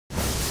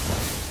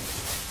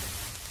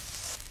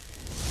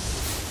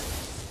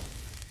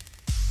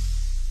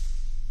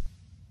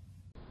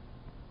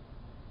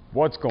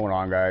What's going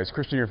on, guys?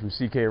 Christian here from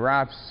CK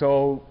Wraps.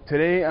 So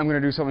today I'm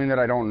going to do something that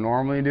I don't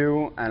normally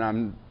do, and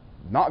I'm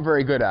not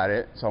very good at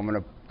it, so I'm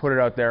going to put it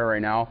out there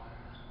right now.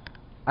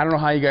 I don't know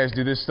how you guys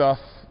do this stuff.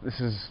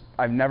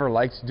 I've never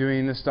liked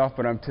doing this stuff,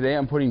 but today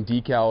I'm putting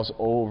decals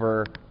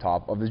over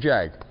top of the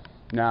Jag.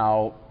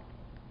 Now,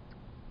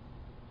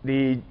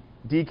 the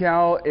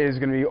decal is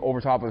going to be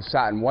over top of the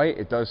satin white.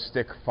 It does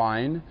stick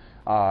fine.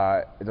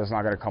 It does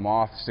not going to come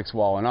off, sticks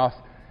well enough.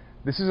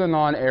 This is a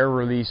non-air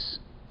release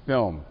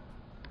film.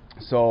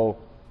 So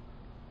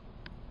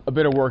a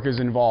bit of work is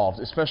involved,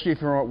 especially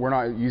if we're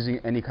not using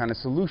any kind of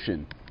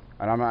solution.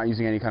 And I'm not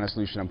using any kind of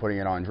solution, I'm putting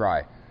it on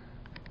dry.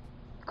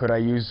 Could I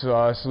use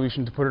a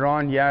solution to put it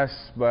on? Yes,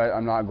 but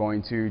I'm not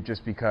going to,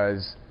 just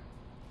because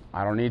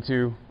I don't need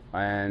to,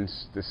 and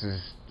this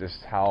is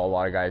just how a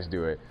lot of guys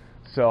do it.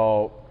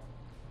 So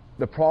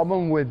the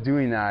problem with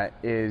doing that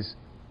is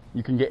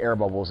you can get air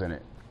bubbles in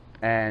it.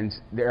 And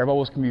the air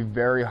bubbles can be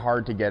very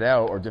hard to get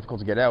out, or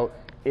difficult to get out,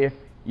 if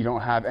you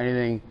don't have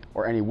anything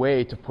or any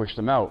way to push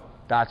them out.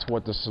 That's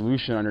what the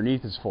solution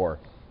underneath is for.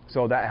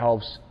 So that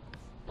helps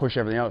push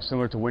everything out,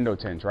 similar to window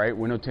tint, right?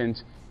 Window tint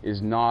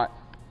is not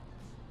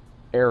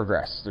air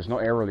egress. There's no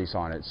air release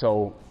on it.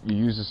 So you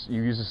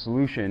use a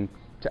solution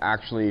to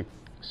actually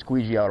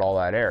squeegee out all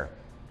that air.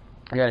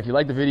 Again, if you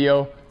like the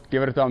video,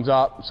 give it a thumbs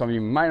up. Some of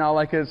you might not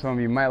like it, some of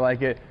you might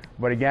like it.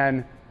 But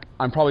again,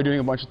 I'm probably doing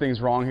a bunch of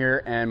things wrong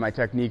here, and my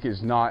technique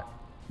is not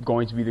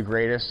going to be the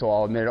greatest, so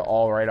I'll admit it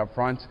all right up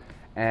front.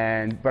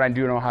 But I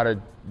do know how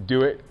to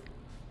do it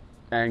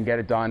and get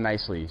it done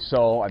nicely.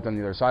 So I've done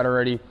the other side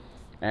already,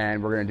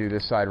 and we're going to do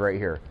this side right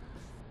here.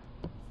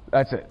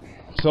 That's it.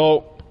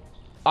 So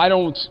I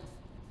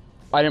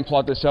didn't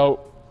plot this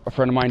out. A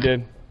friend of mine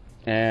did,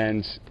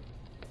 and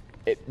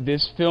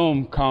this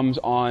film comes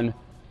on.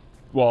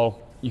 Well,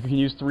 you can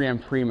use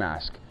 3M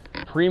pre-mask.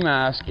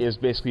 Pre-mask is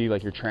basically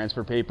like your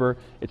transfer paper.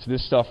 It's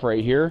this stuff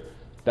right here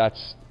that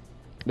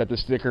the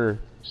sticker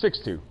sticks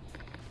to.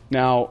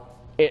 Now,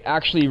 it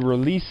actually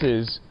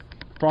releases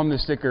from the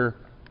sticker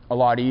a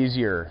lot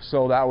easier.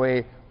 So that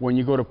way, when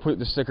you go to put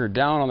the sticker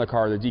down on the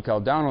car, the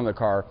decal down on the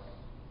car,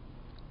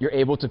 you're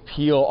able to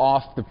peel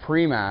off the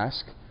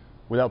pre-mask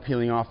without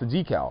peeling off the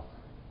decal.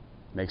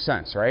 Makes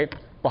sense, right?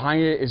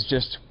 Behind it is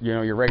just,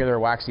 your regular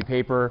waxy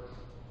paper,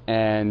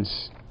 and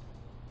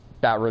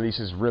that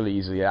releases really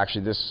easily.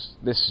 Actually,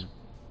 this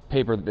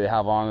paper that they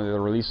have on the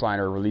release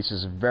liner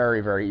releases very,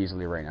 very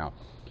easily right now.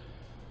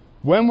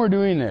 When we're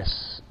doing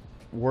this,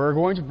 we're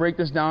going to break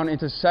this down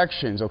into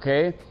sections,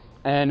 okay?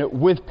 And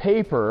with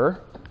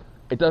paper,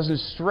 it doesn't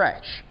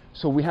stretch.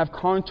 So we have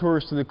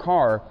contours to the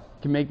car,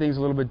 can make things a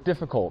little bit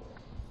difficult.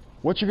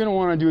 What you're gonna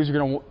wanna do is you're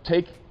gonna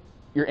take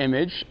your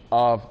image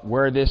of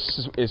where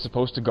this is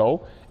supposed to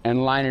go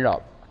and line it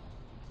up.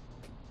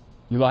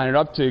 You line it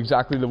up to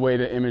exactly the way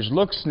the image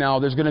looks. Now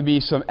there's gonna be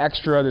some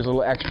extra, there's a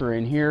little extra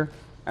in here,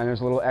 and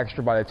there's a little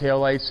extra by the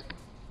taillights.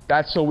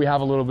 That's so we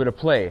have a little bit of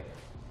play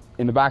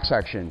in the back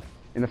section.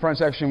 In the front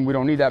section, we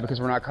don't need that because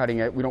we're not cutting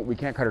it. We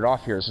can't cut it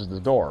off here. This is the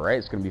door, right?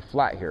 It's going to be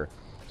flat here.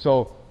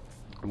 So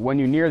when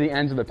you near the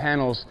ends of the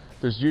panels,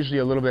 there's usually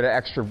a little bit of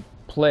extra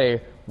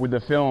play with the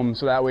film,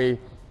 so that way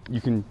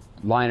you can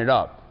line it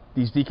up.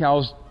 These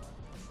decals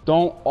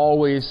don't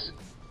always,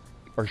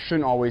 or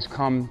shouldn't always,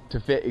 come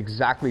to fit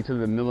exactly to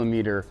the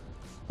millimeter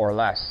or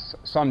less.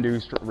 Some do.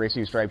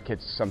 Racing stripe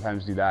kits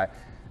sometimes do that,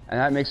 and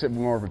that makes it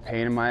more of a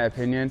pain in my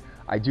opinion.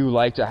 I do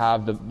like to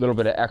have the little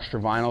bit of extra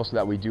vinyl so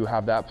that we do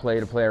have that play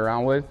to play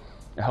around with.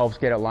 It helps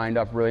get it lined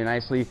up really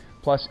nicely.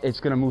 Plus, it's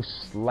going to move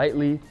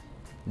slightly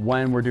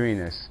when we're doing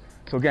this.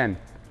 So again,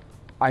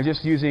 I'm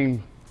just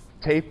using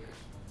tape,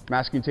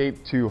 masking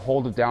tape, to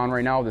hold it down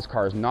right now. This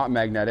car is not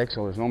magnetic,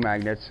 so there's no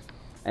magnets.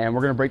 And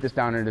we're going to break this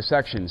down into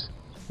sections.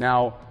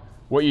 Now,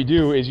 what you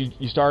do is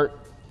you start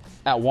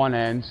at one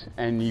end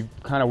and you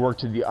kind of work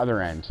to the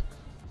other end.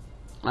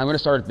 I'm going to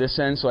start at this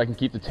end so I can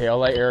keep the tail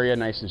light area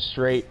nice and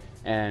straight,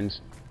 and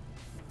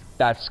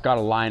that's got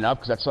to line up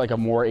because that's like a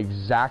more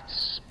exact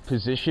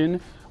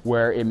position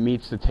where it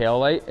meets the tail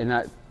light, and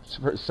that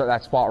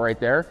spot right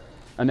there.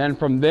 And then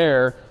from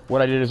there,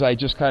 what I did is I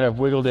just kind of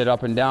wiggled it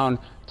up and down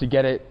to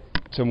get it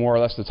to more or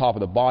less the top of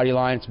the body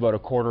line. It's about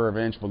 1/4 of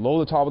an inch below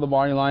the top of the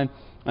body line,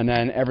 and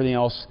then everything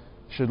else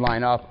should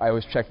line up. I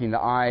was checking the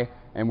eye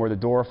and where the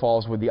door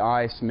falls with the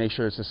eye to make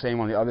sure it's the same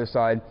on the other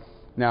side.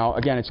 Now,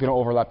 again, it's going to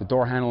overlap the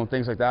door handle and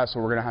things like that, so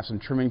we're going to have some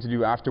trimming to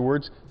do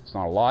afterwards. It's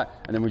not a lot,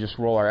 and then we just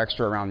roll our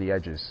extra around the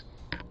edges.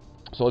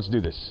 So let's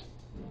do this.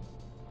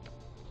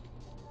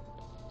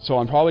 So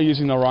I'm probably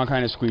using the wrong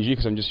kind of squeegee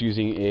because I'm just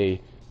using a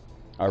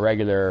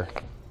regular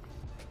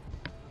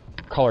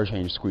color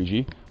change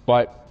squeegee,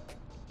 but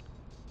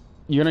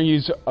you're going to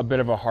use a bit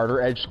of a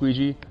harder edge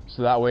squeegee,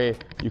 so that way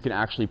you can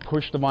actually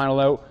push the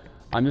vinyl out.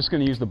 I'm just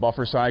going to use the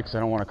buffer side because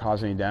I don't want to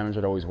cause any damage.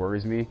 It always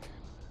worries me.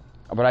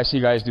 But I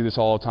see guys do this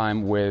all the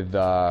time with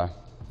the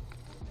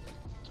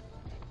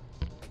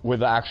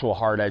actual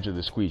hard edge of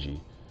the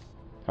squeegee.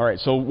 All right,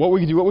 so what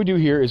we do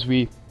here is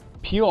we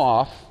peel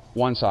off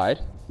one side,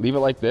 leave it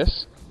like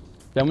this,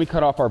 then we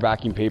cut off our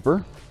backing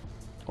paper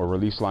or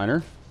release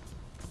liner.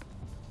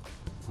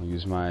 I'll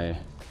use my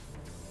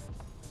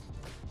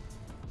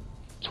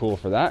tool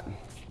for that.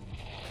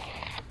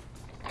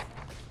 I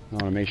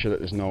want to make sure that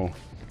there's no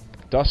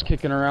dust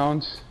kicking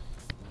around.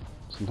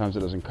 Sometimes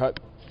it doesn't cut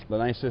the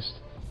nicest.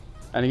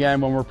 And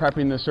again, when we're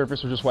prepping the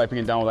surface, we're just wiping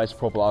it down with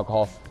isopropyl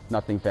alcohol,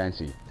 nothing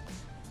fancy.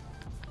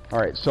 All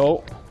right,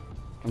 so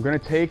I'm gonna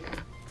take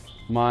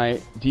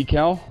my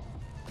decal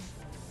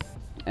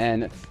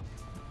and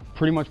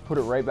pretty much put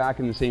it right back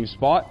in the same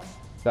spot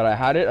that I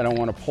had it. I don't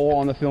want to pull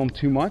on the film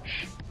too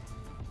much.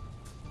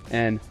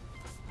 And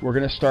we're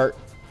gonna start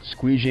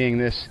squeegeeing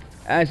this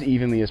as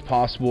evenly as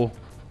possible.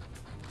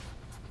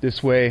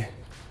 This way,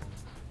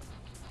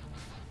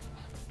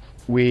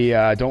 we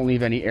don't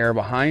leave any air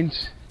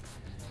behind.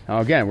 Now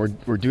again,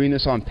 we're doing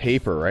this on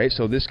paper, right?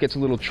 So this gets a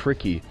little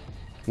tricky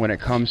when it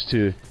comes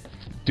to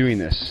doing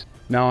this.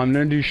 Now I'm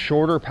gonna do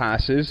shorter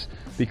passes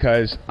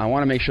because I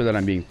wanna make sure that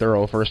I'm being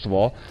thorough, first of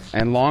all.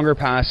 And longer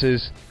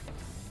passes,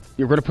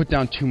 you're gonna put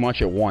down too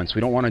much at once.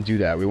 We don't wanna do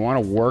that. We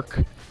wanna work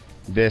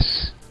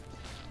this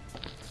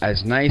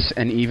as nice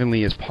and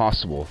evenly as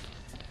possible.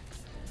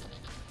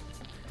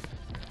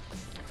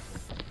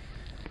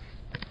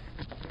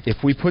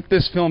 If we put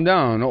this film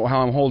down, note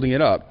how I'm holding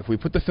it up. If we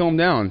put the film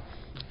down,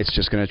 it's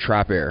just going to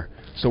trap air.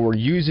 So we're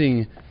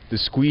using the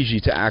squeegee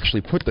to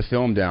actually put the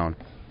film down.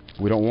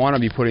 We don't want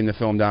to be putting the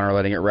film down or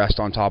letting it rest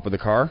on top of the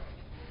car,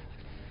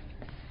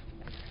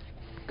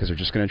 because they're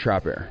just going to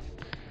trap air.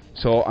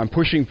 So I'm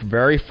pushing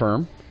very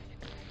firm.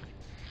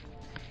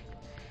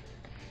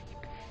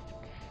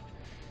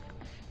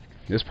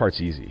 This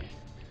part's easy.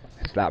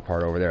 It's that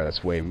part over there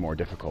that's way more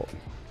difficult.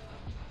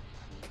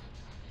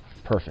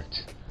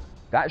 Perfect.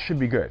 That should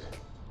be good.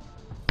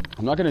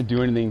 I'm not gonna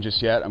do anything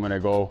just yet. We're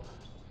gonna go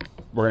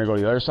to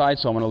the other side.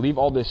 So I'm gonna leave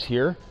all this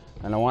here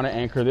and I wanna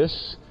anchor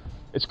this.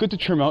 It's good to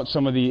trim out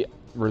some of the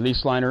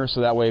release liner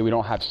so that way we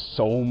don't have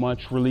so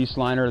much release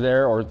liner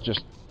there, or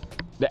just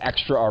the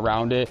extra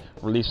around it,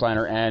 release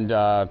liner and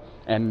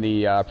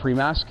the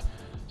pre-mask.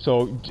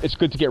 So it's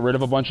good to get rid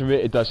of a bunch of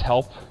it. It does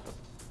help.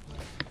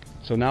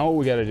 So now what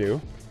we gotta do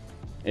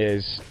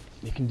is,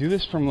 you can do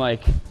this from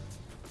like,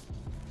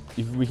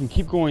 we can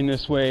keep going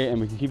this way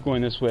and we can keep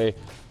going this way.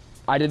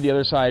 I did the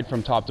other side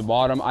from top to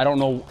bottom. I don't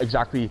know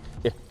exactly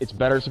if it's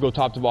better to go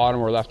top to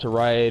bottom or left to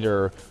right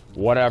or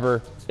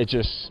whatever. It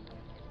just,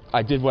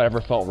 I did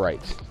whatever felt right.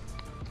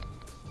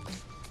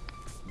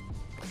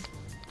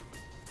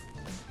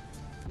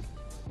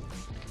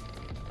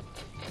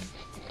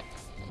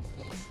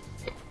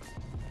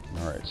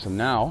 All right, so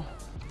now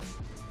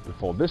we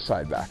fold this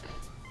side back.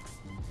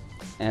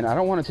 And I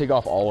don't want to take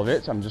off all of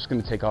it, so I'm just going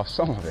to take off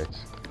some of it,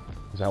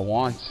 because I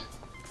want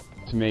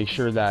to make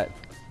sure that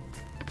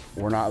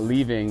we're not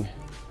leaving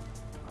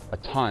a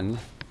ton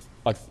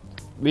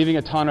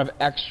of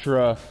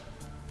extra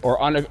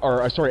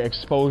or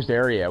exposed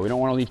area. We don't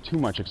want to leave too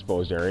much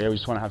exposed area. We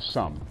just want to have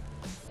some.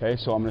 Okay,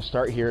 so I'm going to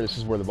start here. This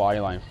is where the body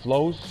line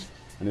flows,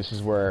 and this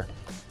is where,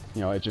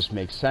 you know, it just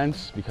makes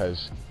sense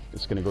because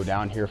it's going to go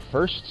down here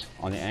first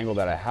on the angle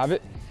that I have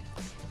it.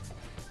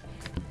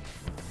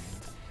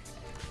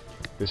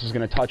 This is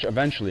going to touch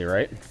eventually,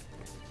 right?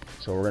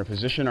 So we're going to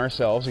position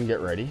ourselves and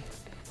get ready.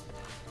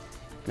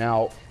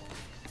 Now,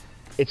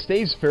 it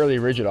stays fairly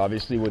rigid,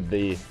 obviously, with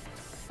the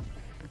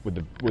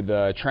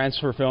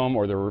transfer film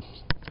or the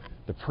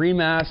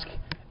pre-mask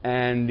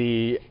and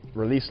the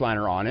release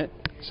liner on it.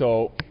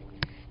 So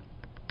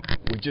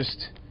we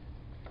just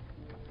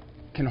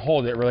can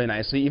hold it really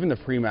nicely. Even the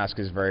pre-mask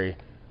is very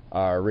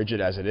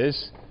rigid as it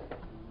is.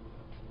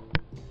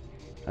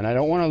 And I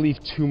don't want to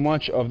leave too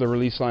much of the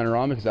release liner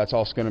on because that's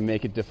also going to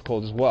make it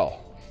difficult as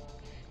well.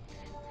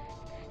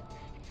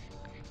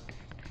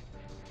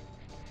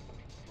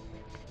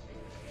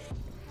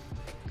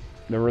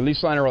 The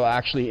release liner will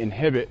actually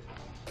inhibit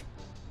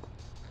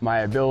my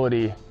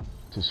ability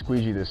to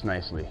squeegee this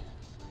nicely.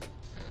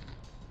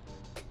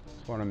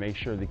 Just want to make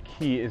sure the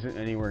key isn't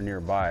anywhere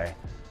nearby.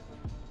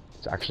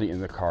 It's actually in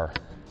the car.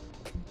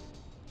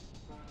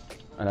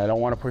 And I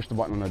don't want to push the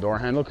button on the door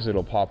handle because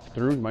it'll pop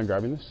through. You mind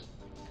grabbing this?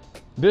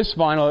 This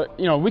vinyl,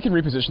 you know, we can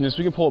reposition this.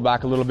 We can pull it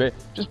back a little bit.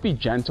 Just be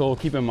gentle.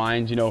 Keep in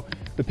mind, you know,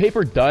 the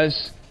paper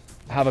does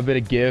have a bit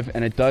of give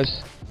and it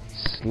does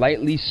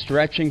slightly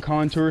stretch and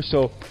contour.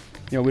 So,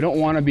 you know, we don't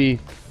want to be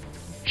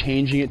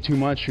changing it too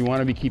much. We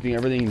want to be keeping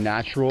everything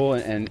natural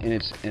and in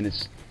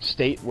its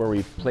state where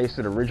we placed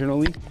it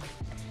originally.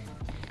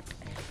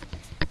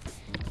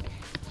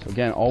 So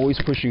again, always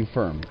pushing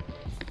firm.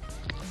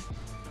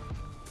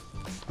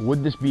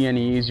 Would this be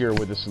any easier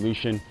with a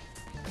solution?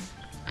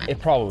 It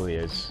probably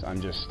is.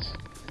 I'm just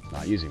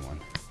not using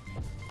one.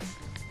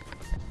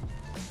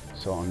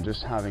 So I'm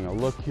just having a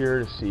look here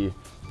to see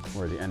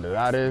where the end of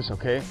that is.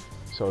 Okay.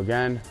 So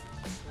again,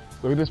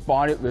 look at this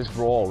body, this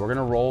roll. We're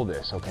gonna roll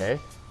this, okay?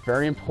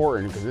 Very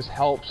important because this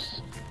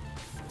helps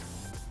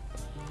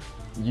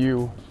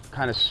you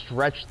kind of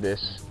stretch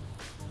this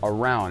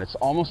around. It's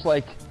almost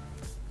like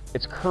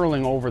it's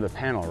curling over the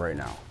panel right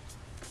now.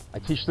 I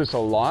teach this a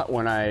lot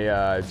when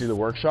I do the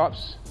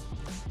workshops.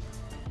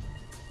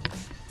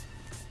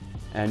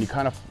 And you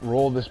kind of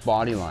roll this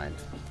body line.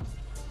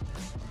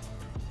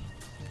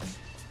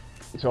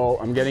 So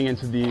I'm getting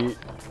into the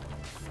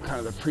kind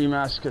of the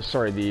pre-mask,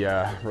 sorry,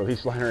 the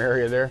release liner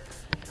area there.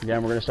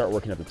 Again, we're gonna start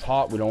working at the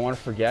top. We don't wanna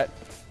forget,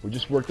 we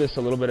just work this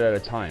a little bit at a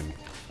time.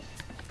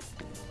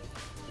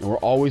 And we're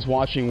always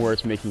watching where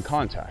it's making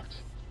contact.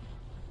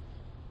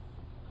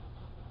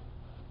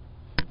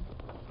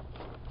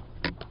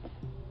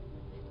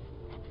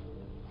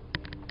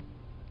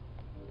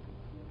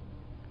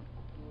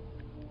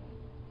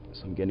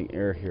 So I'm getting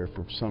air here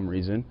for some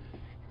reason.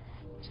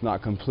 It's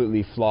not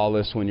completely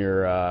flawless when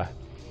you're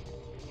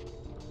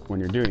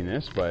doing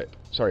this, but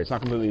sorry, it's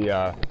not completely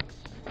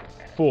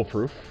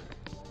foolproof.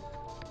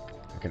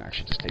 I can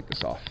actually just take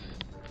this off.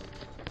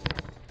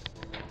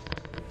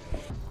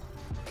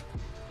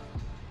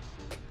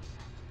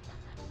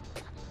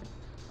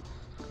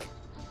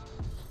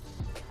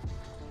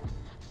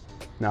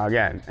 Now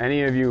again,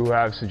 any of you who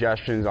have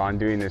suggestions on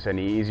doing this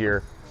any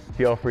easier,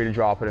 feel free to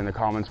drop it in the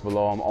comments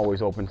below. I'm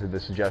always open to the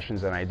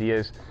suggestions and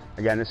ideas.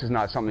 Again, this is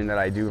not something that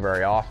I do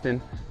very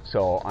often,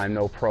 so I'm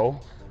no pro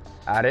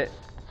at it.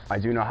 I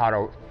do know how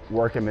to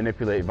work and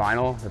manipulate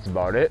vinyl, that's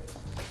about it.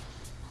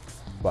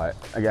 But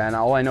again,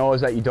 all I know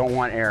is that you don't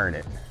want air in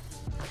it.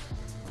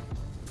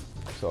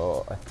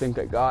 So I think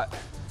I got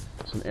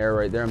some air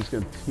right there. I'm just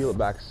gonna peel it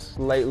back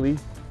slightly,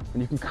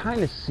 and you can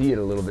kind of see it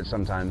a little bit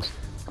sometimes.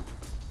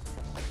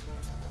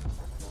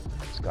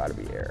 It's gotta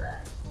be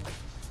air.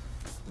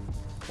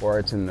 Or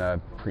it's in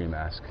the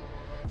pre-mask.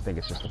 I think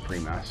it's just a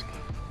pre-mask.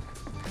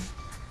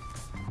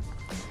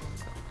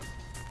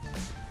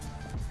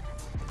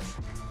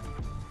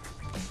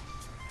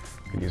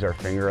 Use our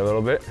finger a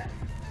little bit.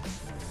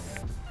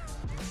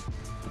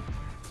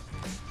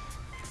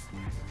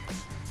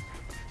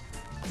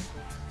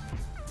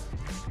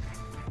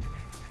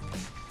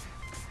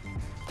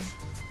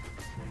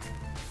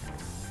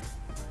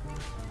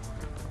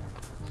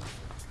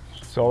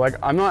 So like,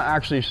 I'm not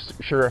actually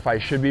sure if I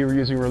should be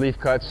using relief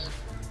cuts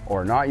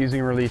or not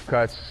using relief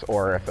cuts,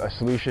 or if a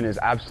solution is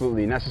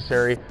absolutely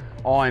necessary.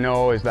 All I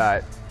know is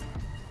that,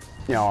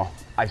 you know,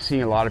 I've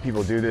seen a lot of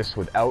people do this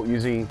without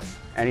using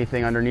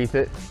anything underneath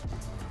it.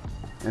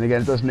 And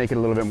again, it does make it a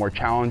little bit more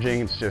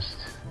challenging. It's just,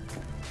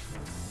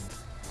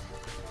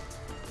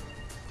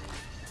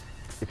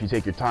 if you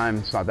take your time,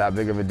 it's not that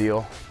big of a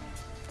deal.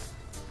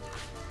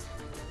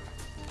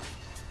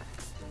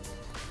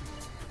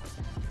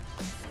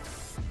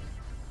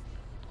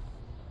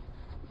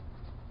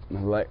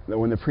 Like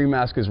when the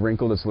pre-mask is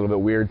wrinkled, it's a little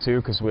bit weird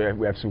too, because we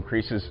have some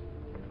creases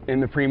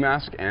in the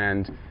pre-mask,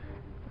 and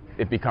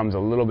it becomes a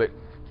little bit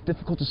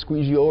difficult to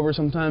squeeze you over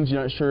sometimes.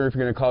 You're not sure if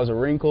you're going to cause a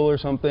wrinkle or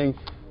something.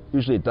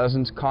 Usually it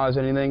doesn't cause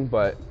anything,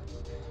 but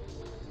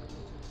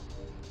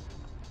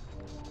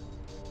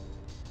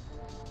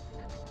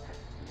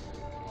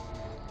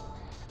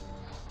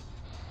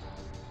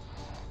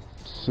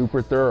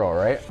super thorough,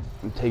 right?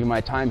 I'm taking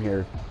my time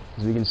here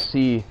because we can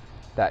see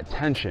that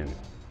tension.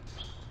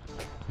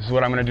 This is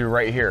what I'm going to do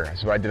right here. This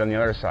is what I did on the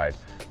other side.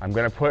 I'm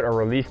going to put a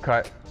relief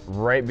cut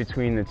right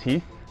between the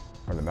teeth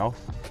or the mouth.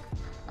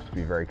 Just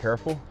be very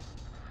careful.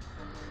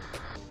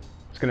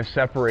 It's going to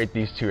separate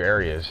these two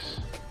areas.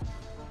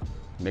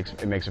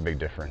 It makes a big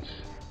difference.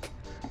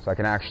 So I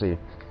can actually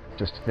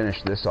just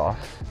finish this off.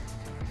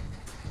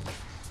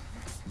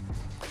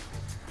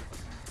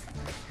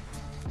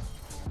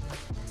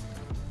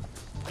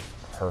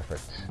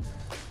 Perfect.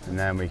 And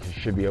then we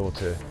should be able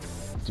to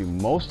do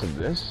most of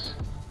this.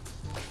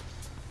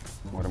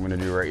 What I'm going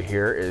to do right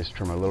here is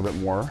trim a little bit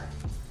more.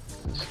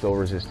 It's still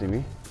resisting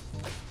me.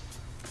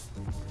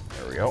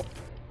 There we go.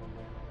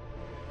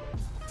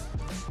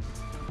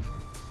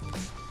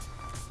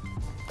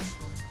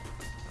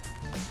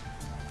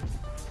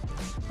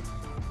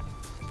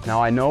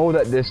 Now I know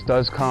that this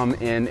does come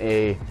in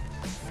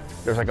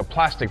there's like a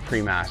plastic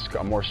pre-mask,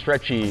 a more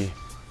stretchy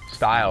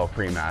style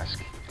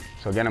pre-mask.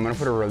 So again, I'm going to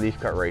put a relief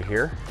cut right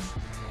here.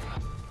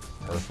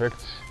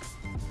 Perfect.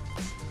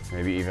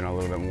 Maybe even a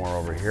little bit more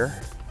over here.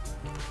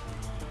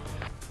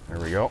 There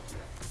we go.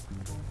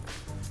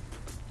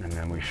 And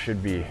then we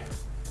should be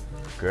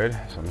good.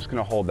 So I'm just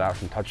going to hold that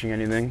from touching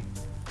anything.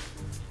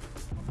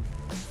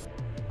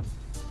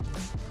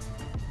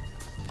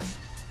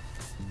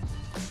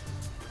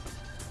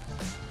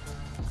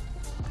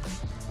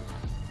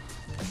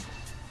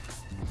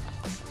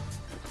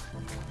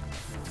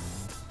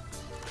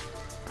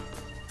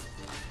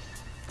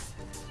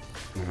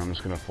 And I'm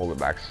just going to fold it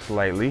back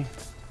slightly.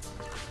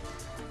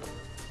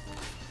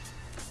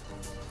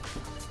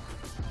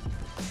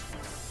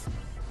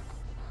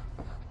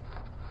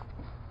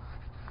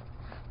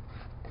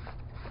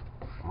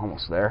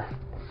 Almost there.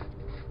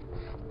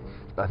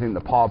 I think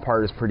the paw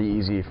part is pretty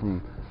easy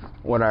from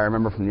what I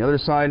remember from the other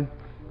side.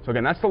 So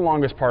again, that's the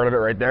longest part of it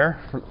right there.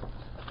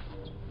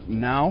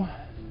 Now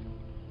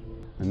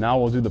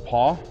we'll do the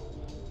paw.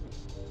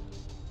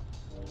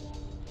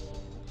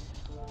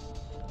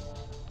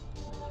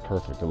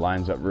 Perfect, it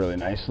lines up really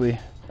nicely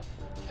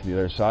to the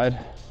other side.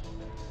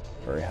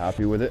 Very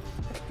happy with it.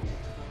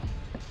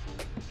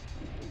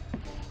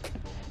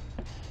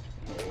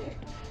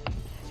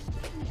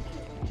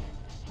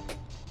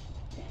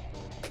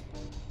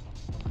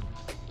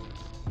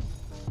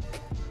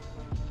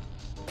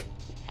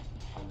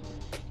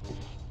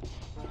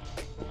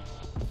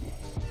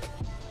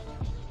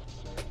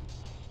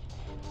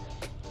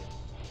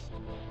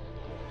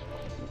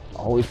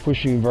 always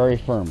pushing very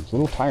firm. It's a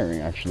little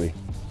tiring actually.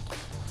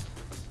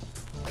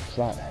 What's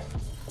that?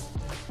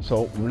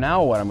 So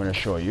now what I'm going to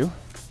show you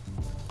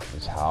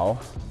is how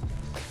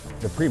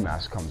the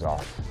pre-mask comes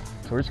off.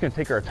 So we're just going to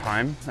take our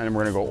time and then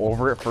we're going to go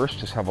over it first,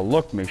 just have a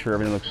look, make sure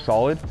everything looks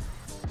solid.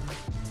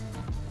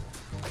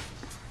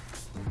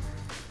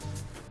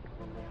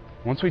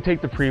 Once we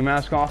take the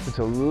pre-mask off, it's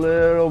a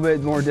little bit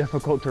more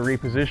difficult to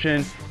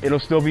reposition. It'll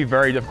still be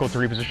very difficult to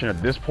reposition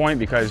at this point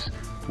because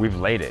we've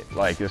laid it.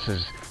 Like this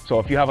is, so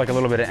if you have like a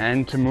little bit of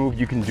end to move,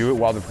 you can do it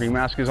while the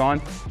pre-mask is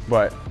on,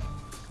 but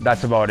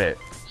that's about it.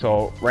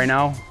 So right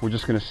now, we're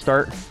just gonna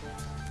start.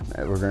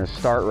 We're gonna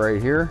start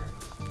right here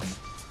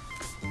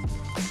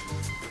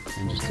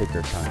and just take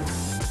our time.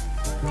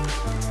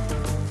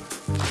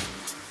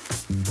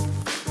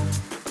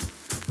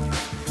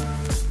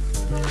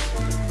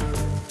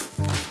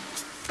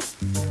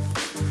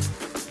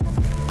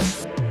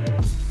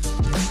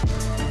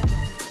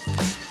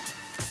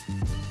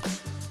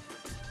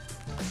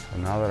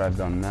 Now that I've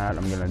done that,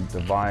 I'm going to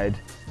divide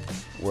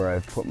where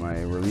I've put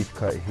my relief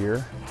cut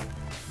here.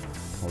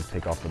 I'll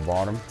take off the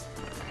bottom.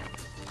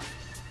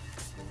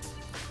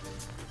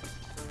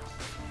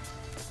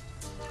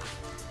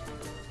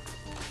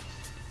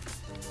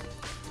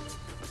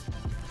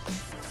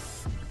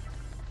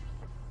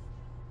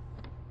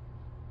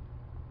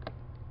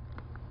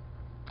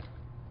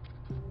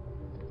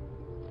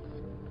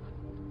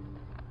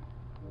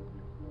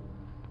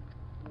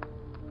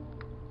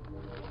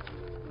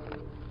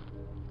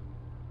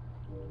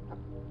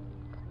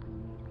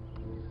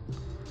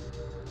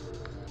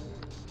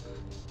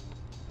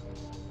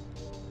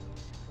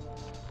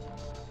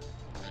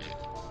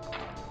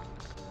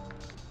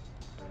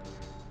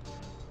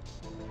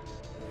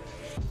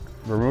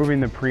 Removing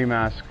the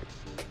pre-mask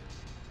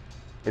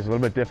is a little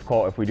bit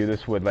difficult if we do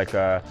this with like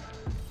a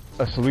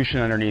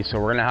solution underneath, so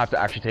we're gonna have to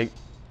actually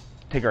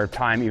take our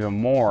time even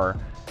more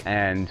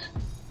and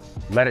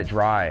let it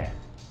dry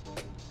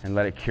and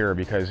let it cure,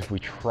 because if we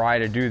try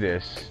to do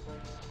this,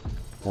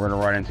 we're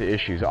gonna run into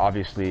issues.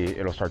 Obviously,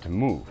 it'll start to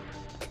move.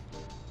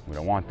 We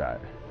don't want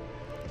that.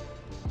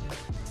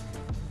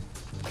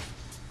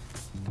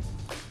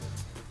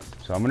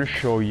 So I'm gonna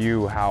show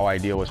you how I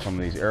deal with some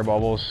of these air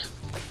bubbles.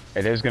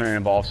 It is going to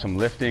involve some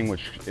lifting,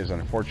 which is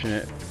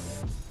unfortunate.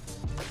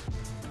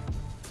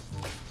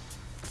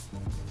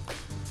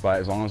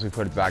 But as long as we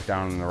put it back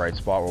down in the right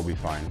spot, we'll be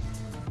fine.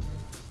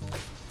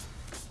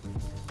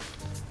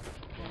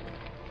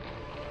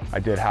 I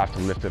did have to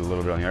lift it a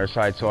little bit on the other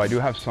side, so I do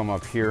have some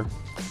up here.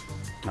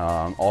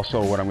 Also,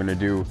 what I'm going to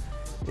do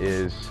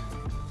is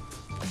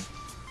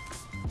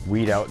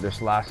weed out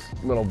this last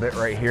little bit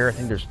right here. I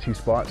think there's 2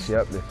 spots.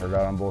 Yep, they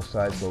forgot on both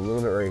sides, so a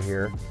little bit right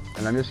here.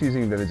 And I'm just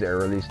using Vivid's air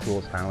release tool.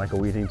 It's kind of like a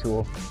weeding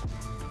tool.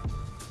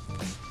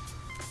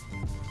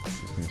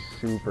 Just be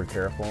super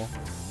careful.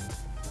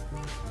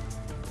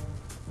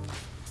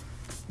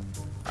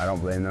 I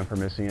don't blame them for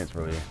missing it. It's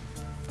really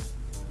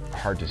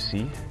hard to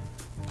see.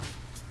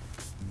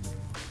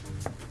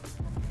 There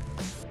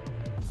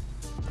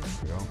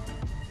we go.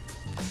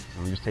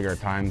 And we just take our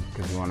time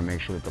because we want to make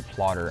sure that the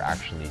plotter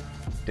actually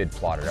did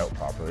plot it out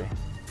properly.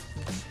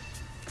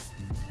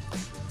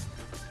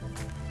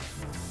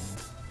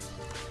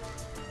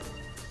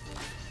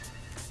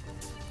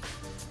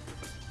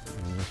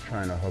 I'm just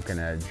trying to hook an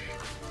edge.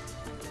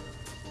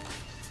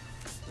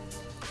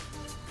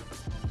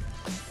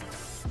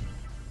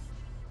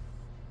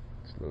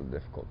 It's a little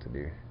difficult to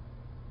do.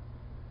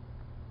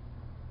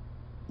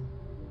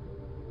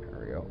 There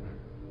we go.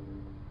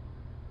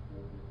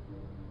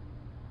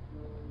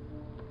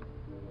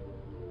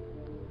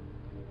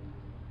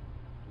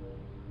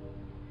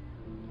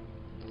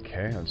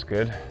 Okay, that's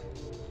good.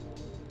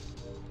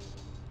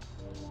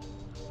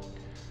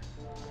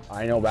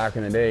 I know back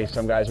in the day,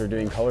 some guys were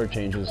doing color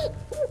changes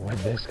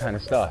with this kind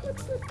of stuff.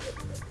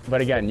 But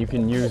again, you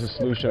can use a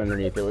solution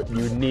underneath it.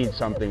 You need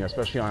something,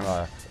 especially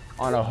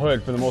on a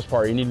hood for the most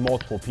part. You need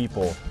multiple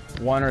people,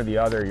 one or the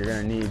other. You're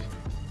gonna need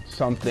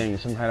something,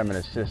 some kind of an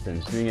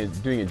assistance.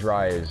 Doing it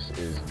dry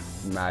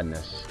is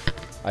madness.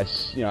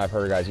 I've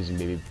heard of guys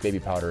using baby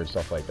powder and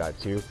stuff like that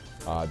too.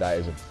 That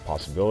is a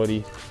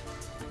possibility.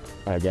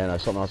 Again,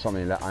 that's not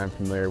something that I'm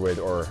familiar with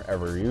or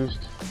ever used.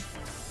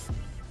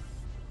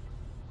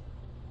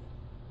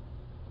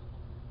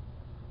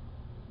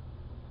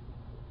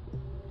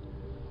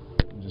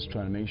 I'm just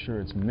trying to make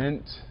sure it's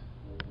mint.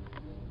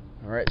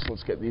 All right, so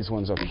let's get these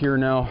ones up here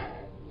now.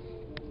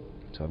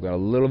 So I've got a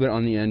little bit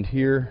on the end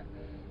here.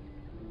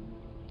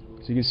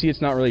 So you can see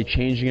it's not really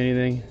changing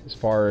anything as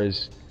far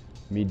as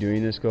me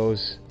doing this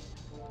goes.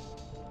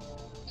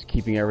 It's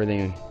keeping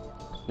everything,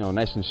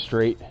 nice and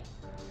straight.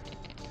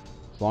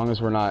 As long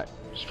as we're not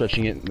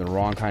stretching it in the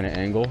wrong kind of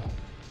angle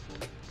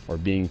or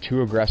being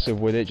too aggressive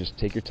with it, just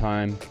take your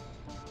time.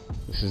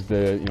 This is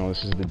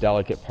the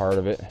delicate part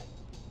of it.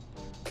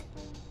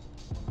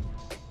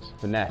 It's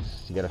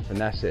finesse. You got to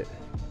finesse it.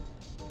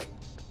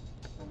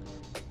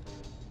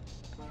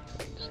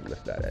 Just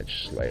lift that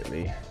edge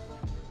slightly.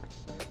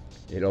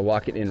 It'll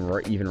lock it in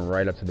even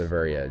right up to the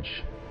very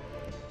edge.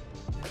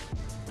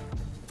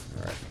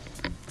 All right.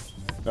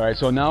 All right,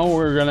 so now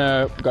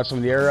got some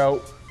of the air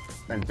out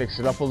and fix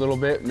it up a little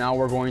bit. Now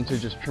we're going to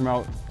just trim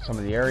out some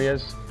of the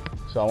areas.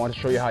 So I want to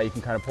show you how you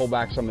can kind of pull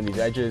back some of these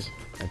edges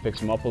and fix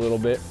them up a little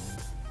bit.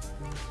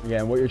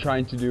 Again, what you're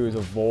trying to do is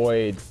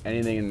avoid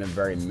anything in the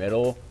very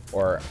middle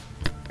or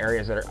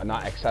areas that are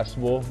not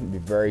accessible. It'd be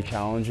very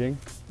challenging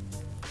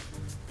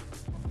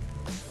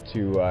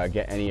to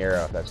get any air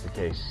out if that's the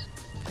case.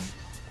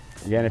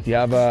 Again, if you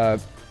have a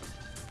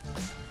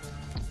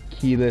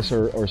keyless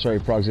or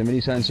sorry,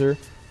 proximity sensor,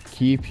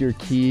 keep your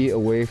key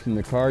away from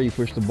the car. You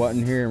push the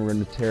button here and we're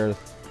going to tear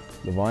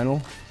the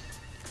vinyl.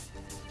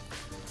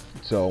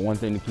 So one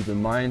thing to keep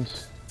in mind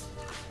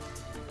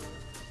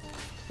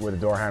with a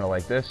door handle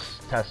like this,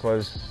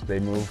 Teslas, they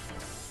move,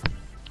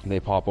 they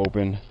pop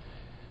open.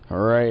 All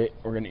right,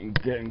 we're gonna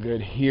get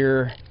good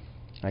here.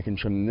 I can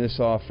trim this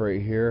off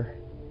right here.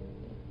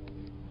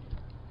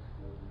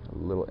 A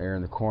little air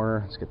in the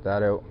corner, let's get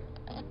that out.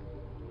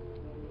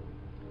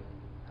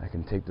 I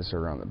can take this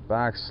around the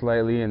back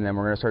slightly, and then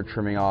we're gonna start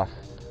trimming off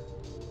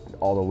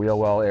all the wheel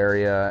well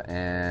area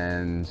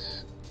and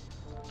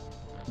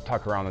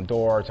tuck around the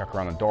door, tuck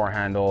around the door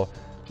handle.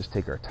 Just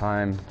take our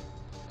time.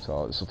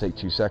 So this will take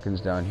 2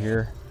 seconds down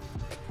here.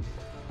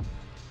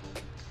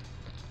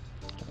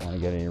 Don't want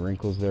to get any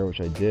wrinkles there, which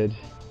I did.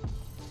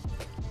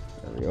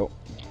 There we go.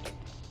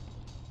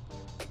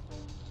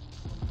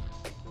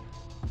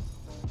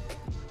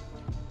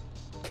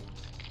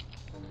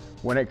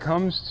 When it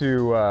comes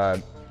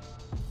to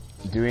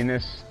doing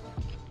this,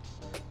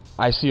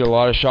 I see a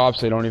lot of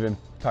shops, they don't even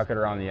tuck it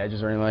around the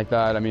edges or anything like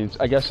that. I mean,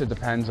 I guess it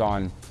depends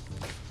on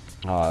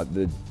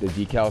the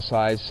decal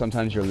size.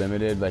 Sometimes you're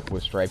limited, like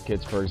with stripe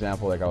kits, for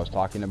example, like I was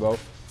talking about,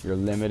 you're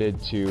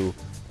limited to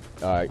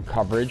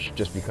coverage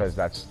just because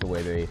that's the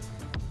way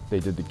they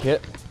did the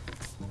kit.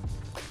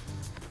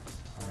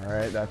 All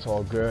right, that's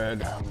all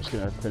good. I'm just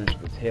gonna finish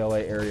the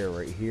taillight area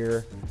right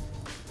here,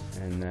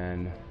 and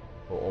then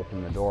we'll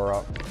open the door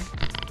up,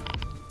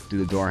 do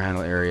the door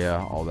handle area,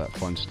 all that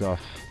fun stuff.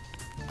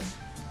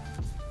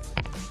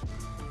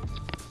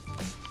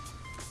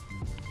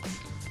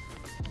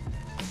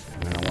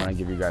 I want to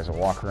give you guys a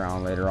walk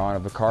around later on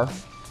of the car.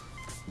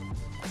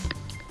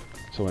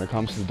 So when it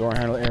comes to the door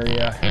handle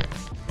area,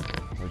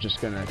 we're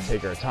just going to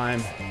take our time,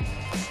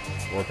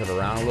 work it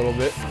around a little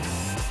bit.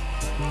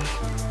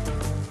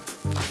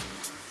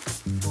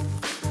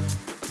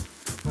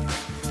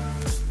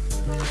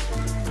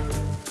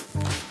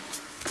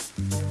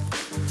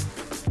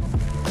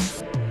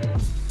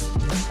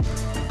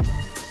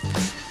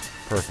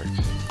 Perfect.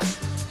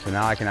 So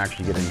now I can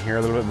actually get in here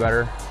a little bit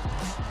better.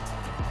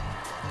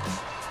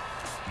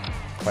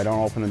 If I don't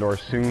open the door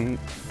soon,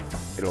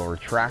 it'll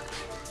retract.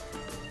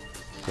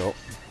 So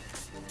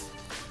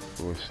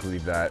we'll just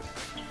leave that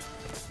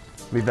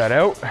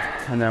out,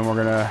 and then we're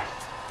gonna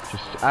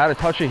just add a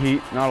touch of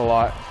heat, not a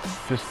lot,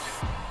 just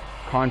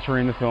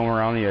contouring the film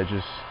around the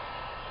edges,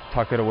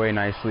 tuck it away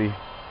nicely.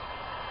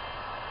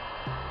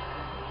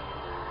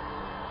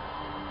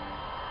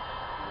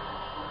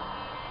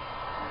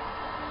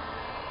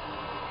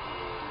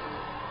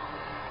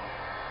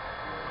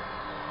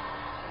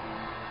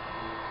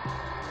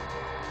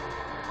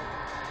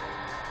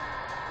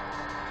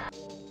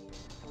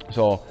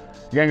 So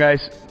again,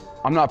 guys,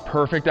 I'm not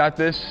perfect at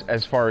this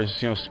as far as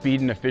speed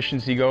and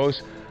efficiency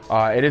goes.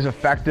 It is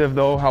effective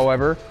though,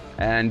 however,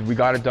 and we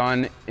got it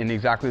done in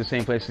exactly the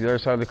same place as the other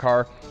side of the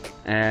car,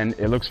 and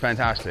it looks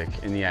fantastic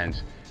in the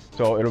end.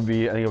 So I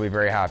think you'll be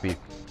very happy.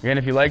 Again,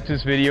 if you liked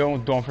this video,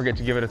 don't forget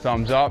to give it a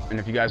thumbs up, and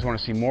if you guys want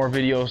to see more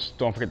videos,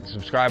 don't forget the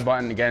subscribe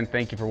button. Again,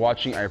 thank you for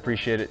watching. I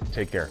appreciate it.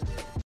 Take care.